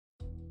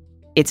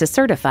It's a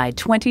certified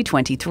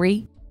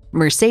 2023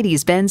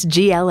 Mercedes-Benz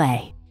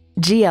GLA.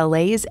 GLA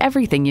is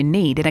everything you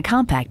need in a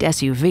compact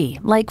SUV,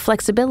 like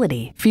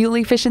flexibility, fuel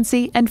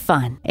efficiency, and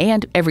fun,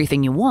 and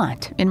everything you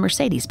want in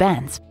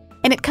Mercedes-Benz.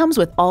 And it comes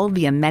with all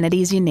the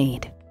amenities you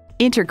need.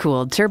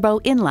 Intercooled turbo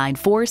inline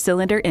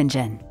 4-cylinder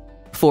engine,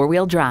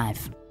 4-wheel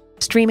drive,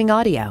 streaming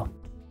audio,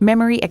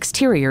 memory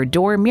exterior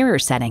door mirror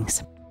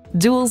settings,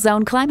 dual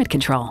zone climate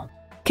control,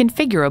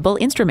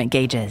 configurable instrument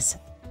gauges,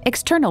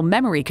 external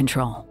memory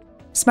control,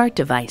 smart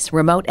device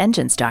remote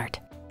engine start,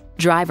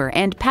 driver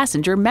and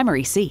passenger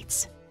memory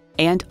seats,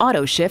 and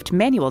auto shift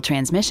manual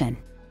transmission.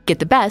 Get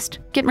the best,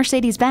 get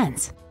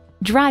Mercedes-Benz.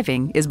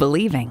 Driving is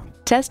believing.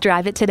 Test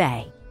drive it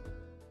today.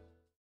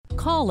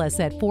 Call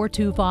us at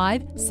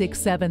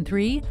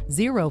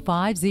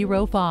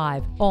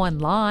 425-673-0505,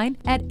 online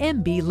at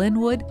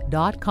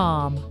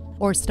mblynnwood.com,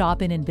 or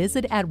stop in and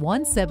visit at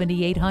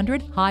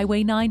 17800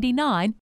 Highway 99,